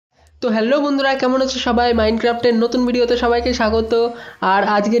তো হ্যালো বন্ধুরা, কেমন আছো সবাই? মাইনক্রাফটের নতুন ভিডিওতে সবাইকে স্বাগত। আর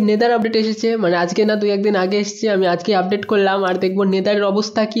আজকে নেদার আপডেট এসেছে, মানে আজকে না, 2-1 দিন আগে এসেছে। আমি আজকে আপডেট করলাম আর দেখবো নেদারের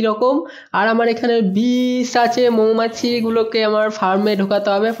অবস্থা কী রকম। আর আমার এখানে বিষ আছে, মৌমাছিগুলোকে আমার ফার্মে ঢোকাতে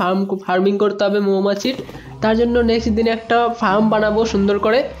হবে, ফার্মিং করতে হবে মৌমাছির। তার জন্য নেক্সট দিনে একটা ফার্ম বানাবো সুন্দর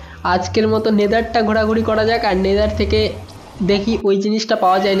করে। আজকের মতো নেদারটা ঘোরাঘুরি করা যাক, আর নেদার থেকে দেখি ওই জিনিসটা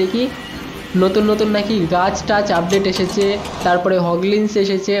পাওয়া যায় নাকি। নতুন নতুন নাকি গাছ টাছ আপডেট এসেছে, তারপরে হগলিন্স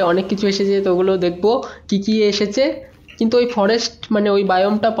এসেছে, অনেক কিছু এসেছে। তো ওগুলো দেখবো কি কি এসেছে। কিন্তু ওই ফরেস্ট মানে ওই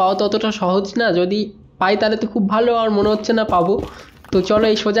বায়োমটা পাওয়া তো অতটা সহজ না, যদি পাই তাহলে তো খুব ভালো, আর মনে হচ্ছে না পাবো। তো চলো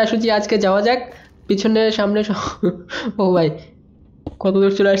এই সোজাসুজি আজকে যাওয়া যাক। পিছনে সামনে ও ভাই, কত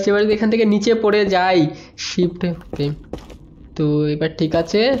দূর চলে আসছে। এবার এখান থেকে নিচে পড়ে যাই শিফটে। তো এবার ঠিক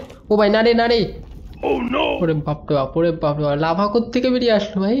আছে। ও ভাই, না রে না রে, ওরে বাপরে বাপ, ওরে বাপরে বাপ, লাভা কোত্থেকে বেরিয়ে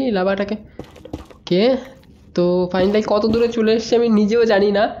আসলো ভাই লাভাটাকে কে। তো ফাইনালি কত দূরে চলে এসেছে আমি নিজেও জানি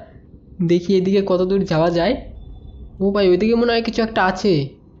না। দেখি এদিকে কত দূর যাওয়া যায়। ও ভাই, ওইদিকে মনে হয় কিছু একটা আছে,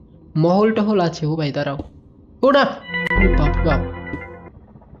 মহল টহল আছে। ও ভাই দাঁড়াও, ও না, বাপ বাপ,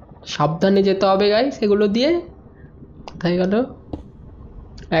 সাবধানে যেতে হবে গাই সেগুলো দিয়ে। কোথায় গেল?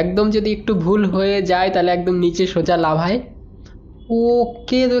 একদম যদি একটু ভুল হয়ে যায় তাহলে একদম নিচে সোজা লাভায়।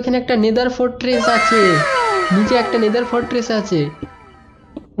 ওকে, তো এখানে একটা নেদার ফোর্ট্রেস আছে, নিচে একটা নেদার ফোর্ট্রেস আছে,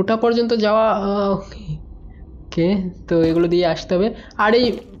 ওটা পর্যন্ত যাওয়া। ওকে, তো এগুলো দিয়ে আসতে হবে। আর এই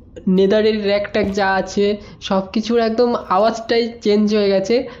নেদারের র্যাক ট্যাক যা আছে সব কিছুর একদম আওয়াজটাই চেঞ্জ হয়ে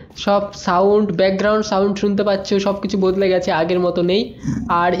গেছে। সব সাউন্ড, ব্যাকগ্রাউন্ড সাউন্ড শুনতে পাচ্ছ, সব কিছু বদলে গেছে, আগের মতো নেই।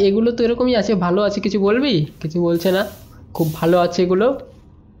 আর এগুলো তো এরকমই আছে, ভালো আছে। কিছু বলবি? কিছু বলছে না, খুব ভালো আছে এগুলো।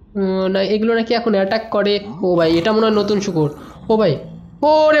 না, এগুলো নাকি এখন অ্যাটাক করে। ও ভাই, এটা মনে হয় নতুন শুকর। ও ভাই, ও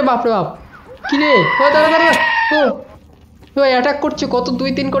রে বাপরে বাপ, কি রে, ও দাঁড়া দাঁড়া, ও ভাই অ্যাটাক করছে, কত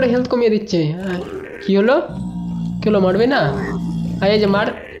 2-3 করে হেলথ কমিয়ে দিচ্ছে। কি হলো? কি হলো, মারবে না? এই যে মার।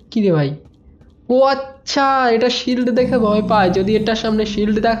 কি রে ভাই? ও আচ্ছা, এটা শিল্ড দেখে ভয় পায়, যদি এটার সামনে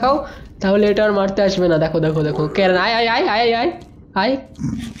শিল্ড দেখাও তাহলে এটা আর মারতে আসবে না। দেখো দেখো দেখো, কেন, আয় আয় আয় আয় আয় আয়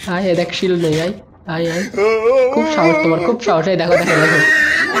আয়, দেখ শিল্ড নেই, আয় আয় আয়, খুব সাহস তোমার, খুব সাহস। এই দেখো দেখো দেখো,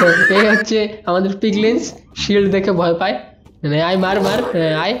 এই হচ্ছে আমাদের পিগলিন্স, শিল্ড দেখে ভয় পায়। মানে আয়, মার মার,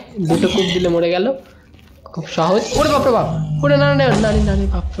 আয়, দুটো কূপ দিলে মরে গেল, খুব সহজ। ওরে বাপরে বাপ, ওরে না না না না,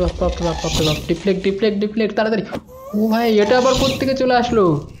 বাপরে বাপ বাপরে বাপ বাপরে বাপ, ডিফ্লেক্ট ডিফ্লেক্ট ডিফ্লেক্ট, তাড়াতাড়ি। ও ভাই, এটা আবার কোত্থেকে চলে আসলো?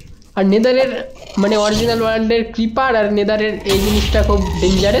 আর নেদারের মানে অরিজিনাল ওয়ার্ল্ডের ক্রিপার আর নেদারের এই জিনিসটা খুব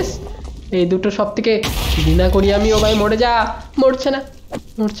ডেঞ্জারাস, এই দুটো সব থেকে ঘৃণা করি আমি। ও ভাই মরে যা, মরছে না,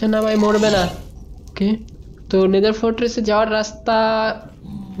 মরছে না ভাই, মরবে না। ওকে, তো নেদার ফোর্ট্রেসে যাওয়ার রাস্তা,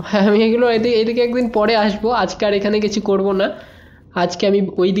 হ্যাঁ আমি এগুলো এদিকে একদিন পরে আসবো, আজকে আর এখানে কিছু করব না। আজকে আমি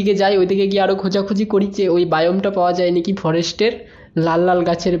ওইদিকে যাই, ওইদিকে গিয়ে আরও খোঁজাখুঁজি করি যে ওই বায়োমটা পাওয়া যায় নাকি, ফরেস্টের লাল লাল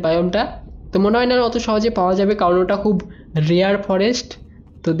গাছের বায়োমটা। তো মনে হয় না অত সহজে পাওয়া যাবে, কারণ ওটা খুব রেয়ার ফরেস্ট।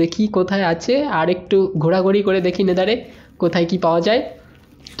 তো দেখি কোথায় আছে, আর একটু ঘোরাঘুরি করে দেখি নেদারে কোথায় কি পাওয়া যায়।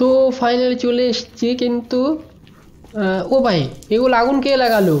 তো ফাইনালি চলে এসছি, কিন্তু ও ভাই, এগুলো আগুন কে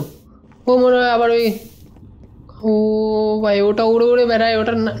লাগালো? ও মনে হয় আবার ওই, ও ভাই ওটা উড়ে উড়ে বেড়ায়,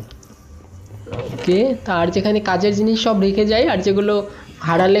 ওটা না। ওকে, তার যেখানে কাজের জিনিস সব রেখে যায়, আর যেগুলো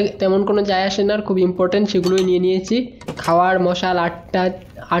হারালে তেমন কোনো যায় আসে না, আর খুব ইম্পর্টেন্ট সেগুলোই নিয়ে নিয়েছি। খাওয়ার মশাল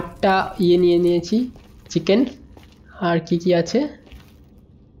 8টা ইয়ে নিয়ে নিয়েছি, চিকেন। আর কি কি আছে?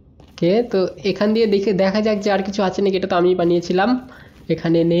 ওকে, তো এখান দিয়ে দেখা যাক যে আর কিছু আছে নাকি। এটা তো আমি বানিয়েছিলাম,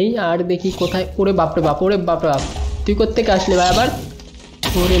 এখানে নেই। আর দেখি কোথায়। ওরে বাপরে বাপ, ওরে বাপরে বাপ, তুই কোত্থেকে আসলে ভাই আবার?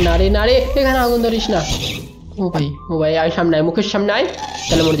 ওরে নারে নারে, এখানে আগুন ধরিস না। ও ভাই, ও ভাই, আয় সামনে আয়, মুখের সামনে আয়,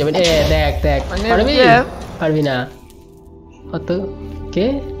 তাহলে মরে যাবেন। দেখ দেখ, পারবি? পারবি না অত। কে?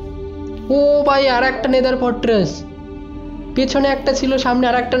 ও ভাই, আর একটা নেদার ফর্ট্রেস, পেছনে একটা ছিল, সামনে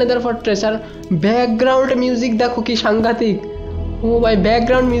আর একটা নেদার ফর্ট্রেস। আর ব্যাকগ্রাউন্ড মিউজিক দেখো কি সাংঘাতিক। ও ভাই,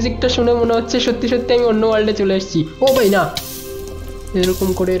 ব্যাকগ্রাউন্ড মিউজিকটা শুনে মনে হচ্ছে সত্যি সত্যি আমি অন্য ওয়ার্ল্ডে চলে এসেছি। ও ভাই না, এরকম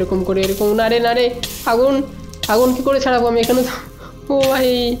করে এরকম করে এরকম, না রে না রে, আগুন, আগুন কি করে ছাড়াবো আমি এখানে? ও ভাই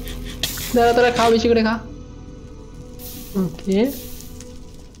দাঁড়া, তোরা খা, বেশি করে খা। ওকে,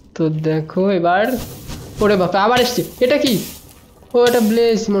 তো দেখো এবার। ওরে বাপা, আবার এসছে, এটা কি? ও এটা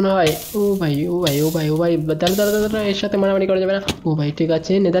ব্লেজ মনে হয়। ও ভাই ও ভাই ও ভাই ও ভাই, দাঁড়া দাঁড়া দাঁড়া, এর সাথে মারামারি করা যাবে না। ও ভাই ঠিক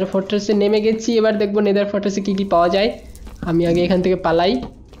আছে, নেদার ফর্ট্রেসে নেমে গেছি, এবার দেখবো নেদার ফর্ট্রেসে কি কি পাওয়া যায়। আমি আগে এখান থেকে পালাই,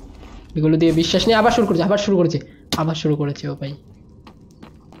 এগুলো দিয়ে বিশ্বাস নেই। আবার শুরু করেছে, আবার শুরু করেছে, আবার শুরু করেছে। ও ভাই,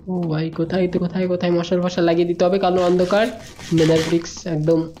 ও ভাই, কোথায় তো কোথায় কোথায় মশাল ফশাল লাগিয়ে দিতে হবে, কালো অন্ধকার, নেদার ব্রিক্স,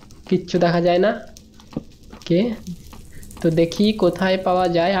 একদম কিচ্ছু দেখা যায় না। ওকে, তো দেখি কোথায় পাওয়া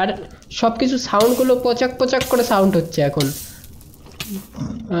যায়। আর সব কিছু সাউন্ডগুলো পচাক পচাক করে সাউন্ড হচ্ছে এখন।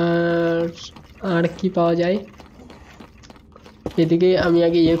 আর কি পাওয়া যায় এদিকে? আমি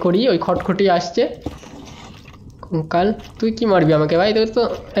আগে ইয়ে করি, ওই খটখটি আসছে, কাল তুই কি মারবি আমাকে ভাই? তোর তো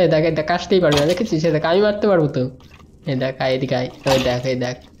এই দেখ এই দেখ আসতেই পারবি না, দেখেছিস? সে দেখ আমি মারতে পারবো তো। এই দেখ এদিকে আয়, ওই দেখ এই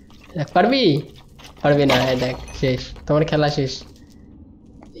দেখ দেখ পারবি? পারবি না, এই দেখ শেষ, তোমার খেলা শেষ।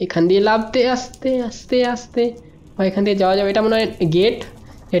 এখান দিয়ে লাফতে আস্তে আস্তে আস্তে ভাই, এখান দিয়ে যাওয়া যাবে। এটা মনে হয় গেট,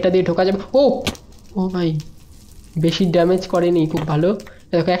 এটা দিয়ে ঢোকা যাবে। ও ও ভাই বেশি ড্যামেজ করেনি, খুব ভালো।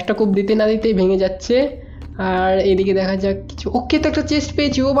 দেখো একটা কূপ দিতে না দিতেই ভেঙে যাচ্ছে। আর এদিকে দেখা যাক কিছু। ওকে তো একটা চেস্ট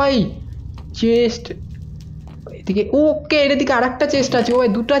পেয়েছি। ও ভাই চেস্ট, এদিকে ওকে এর দিকে আর একটা চেস্ট আছে। ও ভাই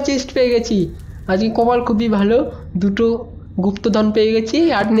দুটো চেস্ট পেয়ে গেছি। আজকে কপাল খুবই ভালো, দুটো গুপ্তধন পেয়ে গেছি।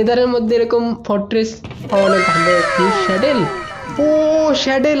 আর নেদারের মধ্যে এরকম ফর্ট্রেস অনেক ভালো। কি শ্যাডেল, ও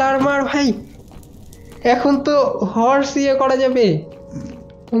শ্যাডেল আর্মার ভাই। এখন তো হর্স ইয়ে করা যাবে।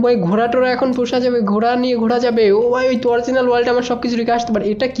 ও ভাই ঘোড়া টোড়া এখন পোষা যাবে, ঘোড়া নিয়ে ঘোরা যাবে। ও ভাই ওই তো অরিজিনাল ওয়ার্ল্ডে আমার সব কিছু রেখে আসতে পারে।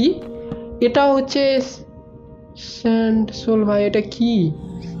 এটা কি? এটা হচ্ছে স্যান্ড সোল ভাই, এটা কি?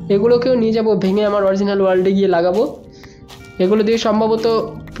 এগুলোকেও নিয়ে যাব ভেঙে আমার অরিজিনাল ওয়ার্ল্ডে গিয়ে লাগাবো। এগুলো দিয়ে সম্ভবত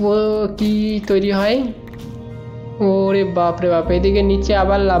কি তৈরি হয়। ওরে বাপ রে বাপ, এদিকে নিচে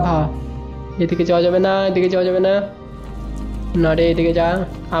আবার লাভা। এদিকে যাওয়া যাবে না, এদিকে যাওয়া যাবে না। না রে এদিকে যা।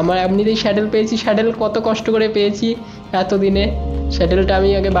 আমার এমনিতেই স্যাডেল পেয়েছি, স্যাডেল কত কষ্ট করে পেয়েছি এতদিনে। স্যাডেলটা আমি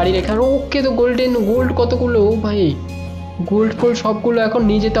আগে বাড়ি রেখে। ওকে তো গোল্ডেন গোল্ড কতগুলো, ও ভাই গোল্ড ফোল্ড সবগুলো এখন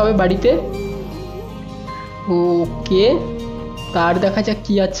নিয়ে যেতে হবে বাড়িতে। ওকে তার দেখা যাক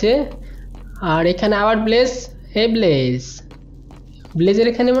কি আছে। আর এখানে আবার ব্লেজ, হে ব্লেজ, ব্লেজের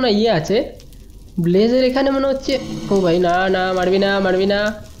এখানে মনে হয় ইয়ে আছে। ব্লেজের এখানে মনে হচ্ছে। ও ভাই না না মারবি না মারবি না,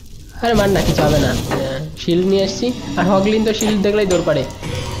 আরে মার না, কিছু হবে না। শিল্ড নিয়ে এসছি। আর হগলিন তো শিল্ড দেখলেই দৌড় পারে।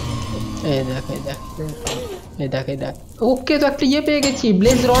 এই দেখ এই দেখ এই দেখ এই দেখ। ওকে তো একটা ইয়ে পেয়ে গেছি,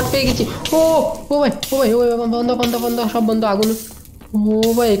 ব্লেজ রড পেয়ে গেছি। ও ও ভাই ও ভাই ও ভাই বন্ধ বন্ধ বন্ধ সব বন্ধ, আগুন। ও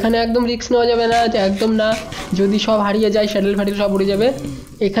ভাই এখানে একদম রিস্ক নেওয়া যাবে না, যে একদম না। যদি সব হারিয়ে যায় স্যাডেল ফ্যাডেল সব উড়ে যাবে।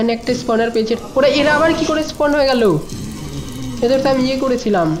 এখানে একটা স্পনার পেয়েছে। ওরা এরা আবার কি করে স্পন হয়ে গেল? এদের তো আমি ইয়ে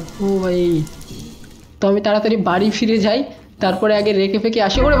করেছিলাম। ও ভাই তো আমি তাড়াতাড়ি বাড়ি ফিরে যাই, তারপরে আগে রেখে ফেঁকে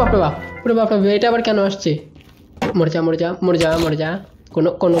আসি। ওরে বাপরে বাপ, ওরে বাপরে এটা আবার কেন আসছে? মরে যা মরে যা মরে যা মরে যা, কোনো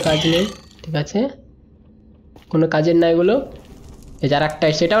কোনো কাজ নেই। ঠিক আছে কোনো কাজের না এগুলো। এই যার একটা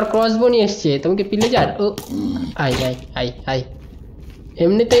এসছে, এটা আবার ক্রসবো নিয়ে এসছে। তোমাকে পিলে যার ও আই আই আই আই।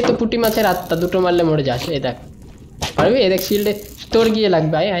 এমনিতেই তো পুঁটি মাছের আত্মা, দুটো মারলে মরে যাস। এই দেখ পারবি? এ দেখ শিল্ডে তোর গিয়ে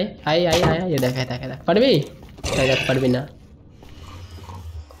লাগবে। I I I I I A দেখ দেখ দেখ পারবি? দেখ পারবি না।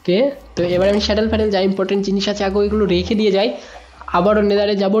 ওকে তো এবার আমি স্যাডেল ফ্যাডেল যা ইম্পর্টেন্ট জিনিস আছে আগে ওইগুলো রেখে দিয়ে যাই। আবারও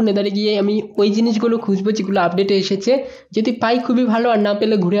নেদারে যাব, নেদারে গিয়ে আমি ওই জিনিসগুলো খুঁজবো যেগুলো আপডেটে এসেছে। যদি পাই খুবই ভালো, আর না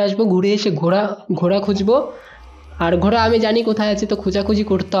পেলে ঘুরে আসবো, ঘুরে এসে ঘোড়া ঘোড়া খুঁজবো। আর ঘোড়া আমি জানি কোথায় আছে, তো খোঁজাখুঁজি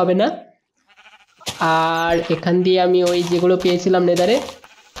করতে হবে না। আর এখান দিয়ে আমি ওই যেগুলো পেয়েছিলাম নেদারে,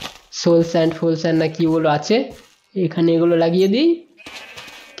 সোল স্যান্ড ফুল স্যান্ড না কি ওগুলো আছে, এখানে এগুলো লাগিয়ে দিই।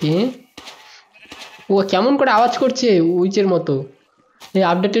 কে ও কেমন করে আওয়াজ করছে উইচের মতো। এই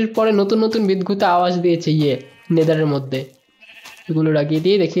আপডেটের পরে নতুন নতুন বিদ্যুৎ আওয়াজ দিয়েছে ইয়ে নেদারের মধ্যে। এগুলো লাগিয়ে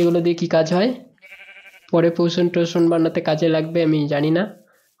দিয়ে দেখি এগুলো দিয়ে কী কাজ হয়, পরে পোষণ টোষণ বানাতে কাজে লাগবে আমি জানি না।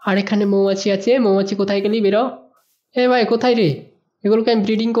 আর এখানে মৌমাছি আছে, মৌমাছি কোথায় গেলি বেরো। এ ভাই কোথায় রে? এগুলোকে আমি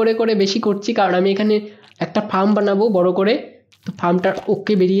ব্রিডিং করে করে বেশি করছি, কারণ আমি এখানে একটা ফার্ম বানাবো বড় করে। তো ফার্মটা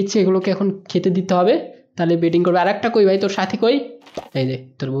ওকে বেরিয়েছে, এগুলোকে এখন খেতে দিতে হবে, তাহলে ব্রিডিং করবে। আর একটা কই ভাই তোর সাথে কই? এই যে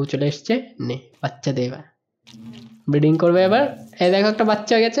তোর বউ চলে এসছে, নে বাচ্চা দে এবার ব্রিডিং করবে এবার। এই দেখো একটা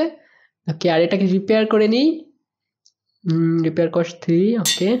বাচ্চা হয়ে গেছে। ওকে আর এটাকে রিপেয়ার করে নিই। Repair cost 3।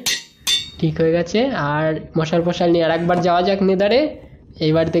 ওকে ঠিক হয়ে গেছে। আর মশাল ফশাল নিয়ে আর একবার যাওয়া যাক নেদারে,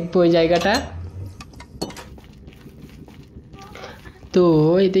 এইবার দেখবো ওই জায়গাটা। তো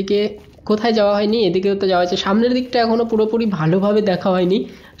এদিকে কোথায় যাওয়া হয়নি, এদিকেও তো যাওয়া হয়েছে। সামনের দিকটা এখনও পুরোপুরি ভালোভাবে দেখা হয়নি,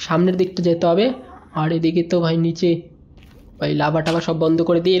 সামনের দিকটা যেতে হবে। আর এদিকে তো ভাই নিচে ভাই লাভা টাভা সব বন্ধ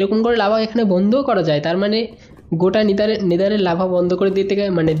করে দিই। এরকম করে লাভা এখানে বন্ধও করা যায়, তার মানে গোটা নেদারের লাভা বন্ধ করে দিতে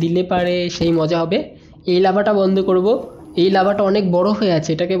মানে দিলে পারে সেই মজা হবে। এই লাভাটা বন্ধ করব, এই লাভাটা অনেক বড় হয়ে আছে,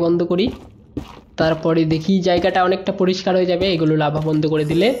 এটাকে বন্ধ করি। তারপরে দেখি জায়গাটা অনেকটা পরিষ্কার হয়ে যাবে এগুলো লাভা বন্ধ করে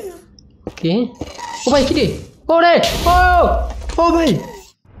দিলে। ওকে ও ভাই কি রে? ও রে ও ও ভাই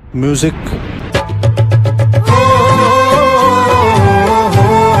মিউজিক।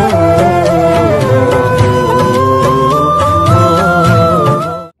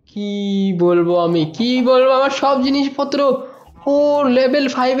 কি বলবো আমি, কি বলবো, আমার সব জিনিসপত্র ও লেভেল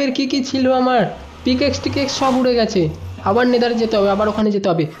 5-এর কি ছিল আমার, পিকেক্স টিকেক্স সব উড়ে গেছে। আবার নেদারে যেতে হবে, আবার ওখানে যেতে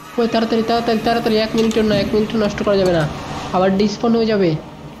হবে। ওই তাড়াতাড়ি তাড়াতাড়ি তাড়াতাড়ি, 1 মিনিটও না, 1 মিনিটও নষ্ট করা যাবে না, আবার ডিসপন হয়ে যাবে।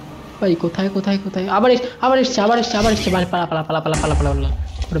 ভাই কোথায় কোথায় কোথায় আবার এসছে পালা পালা পালা পালা পালা পালা পালা।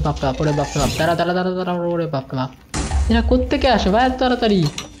 ওরে বাপ বাপ, ওরে বাপ বাপ, তারা তারা তারা তারা, ওরে বাপ বাপ, এরা কোত্থেকে আসে ভাই তাড়াতাড়ি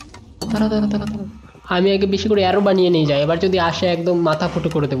তারা তারা তারা তারা। আমি আগে বেশি করে অ্যারো বানিয়ে নিয়ে যাই, এবার যদি আসে একদম মাথা ফুটো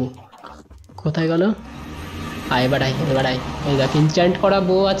করে দেবো। কোথায় গেল? আয় এবার আয় এবার আয়। এই দেখ ইনস্ট্যান্ট করা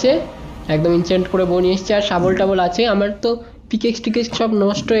বউ আছে, একদম ইনস্ট্যান্ট করে বউ নিয়ে এসছে। আর শাবল টাবল আছে। আমার তো পিকেক্স টিকেক্স সব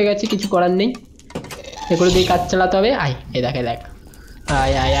নষ্ট হয়ে গেছে, কিছু করার নেই, এগুলো দিয়ে কাজ চালাতে হবে। আয় এই দেখ এই দেখ,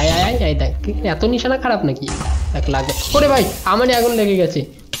 আয় আয় আয় আয় আয় দেখ, এত নিশানা খারাপ নাকি? দেখ লাগবে। ওরে ভাই আমারই আগুন লেগে গেছে।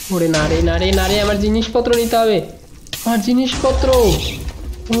 ওরে না রে না রে না রে, আমার জিনিসপত্র নিতে হবে, আমার জিনিসপত্র।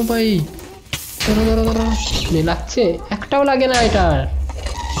 ও ভাই ধরো ধরো ধরো, নে লাগছে, একটাও লাগে না এটার।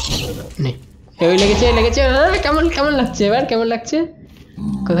 নে ওই লেগেছে লেগেছে। হ্যাঁ কেমন কেমন লাগছে এবার, কেমন লাগছে?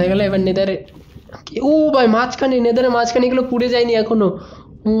 কোথায় গেল এবার নেদারে? ও ভাই মাঝখানে, নেদারের মাঝখানে এগুলো পুড়ে যায়নি এখনো।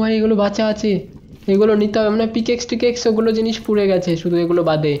 ও ভাই এগুলো বাঁচা আছে, এগুলো নিতে হবে। মানে পিকেক্স টিকেক্স ওগুলো জিনিস পুড়ে গেছে, শুধু এগুলো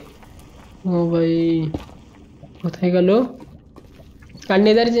বাদে। ও ভাই কোথায় গেল? আর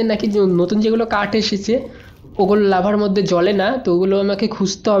নেদারে যে নাকি নতুন যেগুলো কাঠ এসেছে ওগুলো লাভার মধ্যে জ্বলে না, তো ওগুলো আমাকে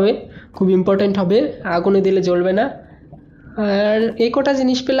খুঁজতে হবে, খুব ইম্পর্টেন্ট হবে, আগুনে দিলে জ্বলবে না। আর এই কটা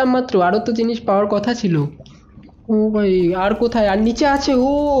জিনিস পেলাম মাত্র, আরও তো জিনিস পাওয়ার কথা ছিল। ও ভাই আর কোথায়? আর নিচে আছে,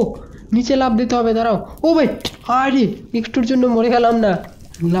 ও নিচে লাফ দিতে হবে, দাঁড়াও। ও ভাই আরে একটুর জন্য মরে গেলাম না,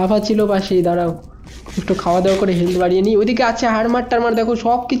 লাভা ছিল পাশেই, দাঁড়াও একটু খাওয়া দাওয়া করে হেলথ বাড়িয়ে নিই। ওইদিকে আছে হারমার টারমার, দেখো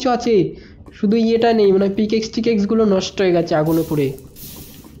সব কিছু আছে, শুধু ইয়েটা নেই, মানে পিকেক্স টিকেক্স গুলো নষ্ট হয়ে গেছে আগুনে পুড়ে।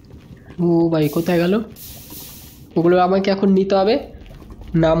 ও ভাই কোথায় গেল? ওগুলো আমাকে এখন নিতে হবে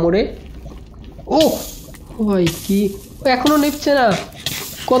না মরে। ও ও ভাই কি, ও এখনো নিচ্ছে না,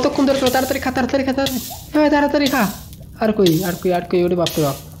 কতক্ষণ ধরে? তাড়াতাড়ি খা তাড়াতাড়ি খা তাড়াতাড়ি, হ্যাঁ তাড়াতাড়ি খা। আর কই আর কই আর কই, ওরে বাপরে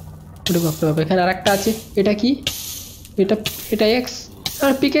বাপ, ওরে বাপরে বাপ, এখানে আর একটা আছে। এটা কি? এটা এটা এক্স।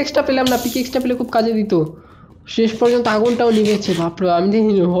 আর পিকেক্সটা পেলাম না, পিকেক্সটা পেলে খুব কাজে দিত। শেষ পর্যন্ত আগুনটাও নিভেছে, বাপরে আমি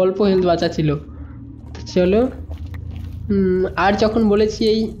দেখিনি, অল্প হেলথ বাঁচা ছিল। চলো আর যখন বলেছি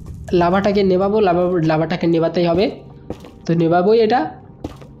এই লাভাটাকে নেভাবো, লাভাটাকে নেভাতেই হবে, তো নেভাবোই এটা।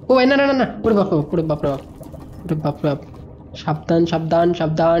 ও না না না না, ওরে বাপরে বাপ, ওরে বাপরে বাপ, ওরে বাপরে বাপ, সাবধান সাবধান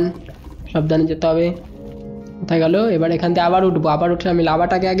সাবধান, সাবধানে যেতে হবে। কোথায় গেল? এবার এখান থেকে আবার উঠবো, আবার উঠে আমি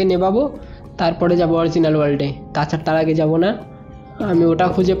লাভাটাকে আগে নেভাবো, তারপরে যাবো অরিজিনাল ওয়ার্ল্ডে, তাছাড়া তার আগে যাবো না। আমি ওটা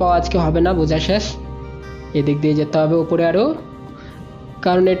খুঁজে পাওয়া আজকে হবে না, বোঝা শেষ। এদিক দিয়ে যেতে হবে ওপরে আরও,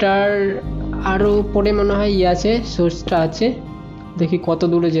 কারণ এটার আরও পরে মনে হয় ইয়ে আছে, সোর্সটা আছে, দেখি কত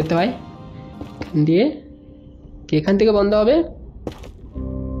দূরে যেতে হয়। এখান দিয়ে কি এখান থেকে বন্ধ হবে?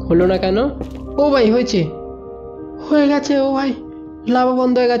 হলো না কেন? ও ভাই হয়েছে, হয়ে গেছে। ও ভাই লাভা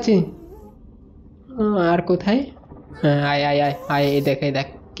বন্ধ হয়ে গেছে। আর কোথায়? হ্যাঁ আয় আয় আয় আয়, এই দেখ এই দেখ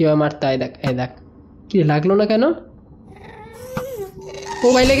কীভাবে মারতে হয়, দেখ এই দেখ। কি লাগলো না কেন? ও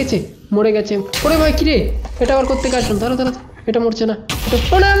ভাই লেগেছে, মরে গেছে। ওরে ভাই কিরে, এটা আবার করতে আসলাম, ধরো ধরো, এটা মরছে না, এটা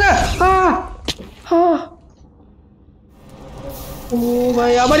ও না না, ও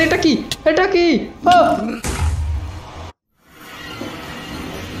ভাই আবার এটা কি, এটা কি?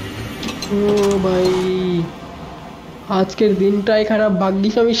 ও ভাই আজকের দিনটাই খারাপ,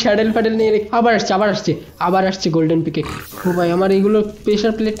 ভাগ্যিস আমি স্যাডেল ফ্যাডেল নিয়ে আবার আসছে আবার আসছে আবার আসছে গোল্ডেন পিকে। ও ভাই আমার এইগুলো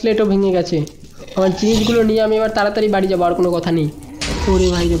প্রেশার প্লেটও ভেঙে গেছে, আমার জিনিসগুলো নিয়ে আমি এবার তাড়াতাড়ি বাড়ি যাবো, আর কোনো কথা নেই। ওরে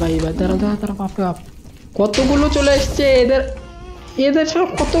ভাই রে ভাই, এবার দাঁড়া দাঁড়া দাঁড়া, বাপরে বাপ কতগুলো চলে আসছে, এদের এদের সব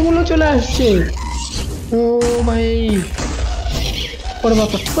কতগুলো চলে আসছে। ও ভাই ওরে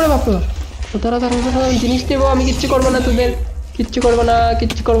বাপ ওরে বাপ, তারা তারা আমি জিনিস নেবো, আমি কিচ্ছু করবো না, তোদের কিচ্ছু করবো না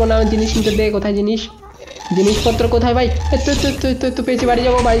কিচ্ছু করবো না, জিনিস নিতে দে। কোথায় জিনিস, জিনিসপত্র কোথায় ভাই? তো পেয়েছি, বাড়ি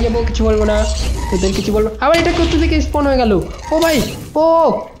যাবো কিছু বলবো না, তোদের কিছু বলবো। আবার এটা করতে থেকে স্পন হয়ে গেল। ও ভাই ও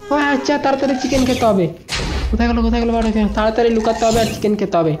ও আচ্ছা, তাড়াতাড়ি চিকেন খেতে হবে। কোথায় গেলো তাড়াতাড়ি লুকাতে হবে আর চিকেন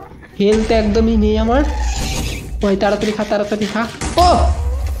খেতে হবে, হেলথ একদমই নেই আমার। ভাই তাড়াতাড়ি খা তাড়াতাড়ি খা। ও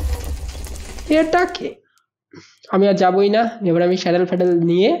এটা কি, আমি আর যাবোই না, এবার আমি স্যাডেল ফ্যাডেল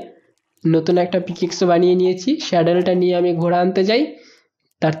নিয়ে নতুন একটা পিকেক্সও বানিয়ে নিয়েছি, স্যাডেলটা নিয়ে আমি ঘোড়া আনতে যাই,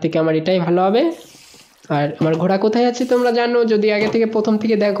 তার থেকে আমার এটাই ভালো হবে। আর আমার ঘোড়া কোথায় আছে তোমরা জানো, যদি আগে থেকে প্রথম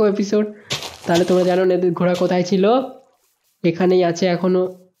থেকে দেখো এপিসোড, তাহলে তোমরা জানো না ঘোড়া কোথায় ছিল, এখানেই আছে এখনো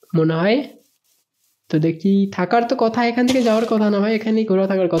মনে হয়। তো দেখি থাকার তো কথা, এখান থেকে যাওয়ার কথা না ভাই, এখানেই ঘোড়া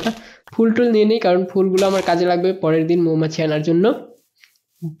থাকার কথা। ফুল টুল নিয়ে নিই, কারণ ফুলগুলো আমার কাজে লাগবে পরের দিন মৌমাছি আনার জন্য,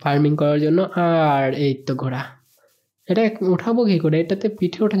 ফার্মিং করার জন্য। আর এই তো ঘোড়া, এটা উঠাবো কি করে? এটাতে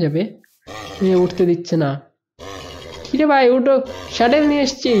পিঠে ওঠা যাবে, উঠতে দিচ্ছে না। কিরে ভাই ওটো, স্যাডেল নিয়ে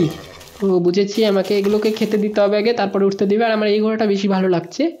এসছি। ও বুঝেছি, আমাকে এগুলোকে খেতে দিতে হবে আগে, তারপরে উঠতে দিবে। আর আমার এই ঘোড়াটা বেশি ভালো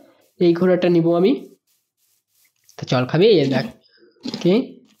লাগছে, এই ঘোড়াটা নিব আমি। তো চল খাবি, এই দেখ কে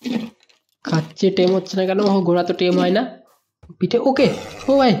খাচ্ছে, টেম হচ্ছে না কেন? ও ঘোড়া তো টেম হয় না পিঠে। ওকে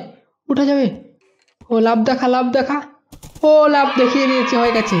ও ভাই উঠা যাবে, ও লাভ দেখা লাভ দেখা, ও লাভ দেখিয়ে দিয়েছে,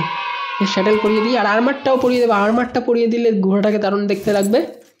 হয়ে গেছে। স্যাডেল পরিয়ে দিই আর আর্মারটাও পরিয়ে দেবো, আর্মারটা পরিয়ে দিলে ঘোড়াটাকে দারুণ দেখতে লাগবে।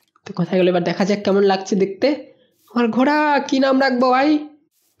 তো কোথায় গেলো এবার, দেখা যাক কেমন লাগছে দেখতে আমার ঘোড়া। কি নাম রাখবো ভাই,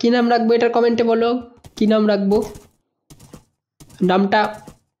 কি নাম রাখবো এটার কমেন্টে বলো, কি নাম রাখবো নামটা?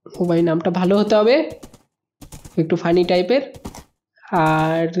 ও ভাই নামটা ভালো হতে হবে, একটু ফানি টাইপের।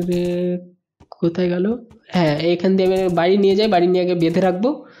 আর কোথায় গেল? হ্যাঁ, এখান দিয়ে আমি বাড়ি নিয়ে যাই, বাড়ি নিয়ে আগে বেঁধে রাখবো।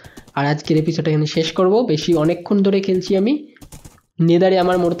 আর আজকের এপিসোড এখানে শেষ করব, বেশি অনেকক্ষণ ধরে খেলছি আমি নেদারে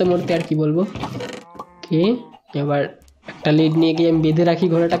আমার মরতে মরতে, আর কি বলবো। ওকে, এবার একটা লিড নিয়ে গিয়ে আমি বেঁধে রাখি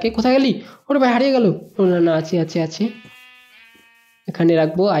ঘোড়াটাকে। কোথায় গেলি? ওরে ভাই হারিয়ে গেল। ও না না, আছে আছে আছে, এখানে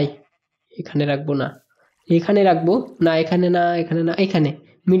রাখবো। আই, এখানে রাখবো না, এখানে রাখবো না, এখানে না, এখানে না, এখানে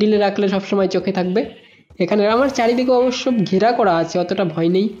মিডিলে রাখলে সবসময় চোখে থাকবে। এখানে আমার চারিদিকে অবশ্য ঘেরা করা আছে, অতটা ভয়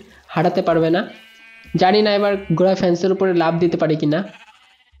নেই, হারাতে পারবে না। জানি না এবার ঘোড়া ফ্যান্সের উপরে লাভ দিতে পারি কিনা,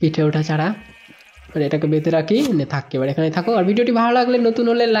 পিঠে ওঠা ছাড়া। মানে এটাকে বেঁধে রাখি, নে থাক, এবার এখানে থাকো। আর ভিডিওটি ভালো লাগলে, নতুন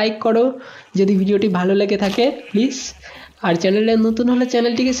হলে লাইক করো যদি ভিডিওটি ভালো লেগে থাকে প্লিজ। আর চ্যানেলে নতুন হলে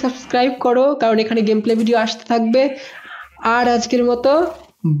চ্যানেলটিকে সাবস্ক্রাইব করো, কারণ এখানে গেম প্লে ভিডিও আসতে থাকবে। আর আজকের মতো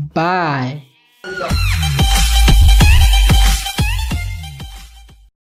বাই।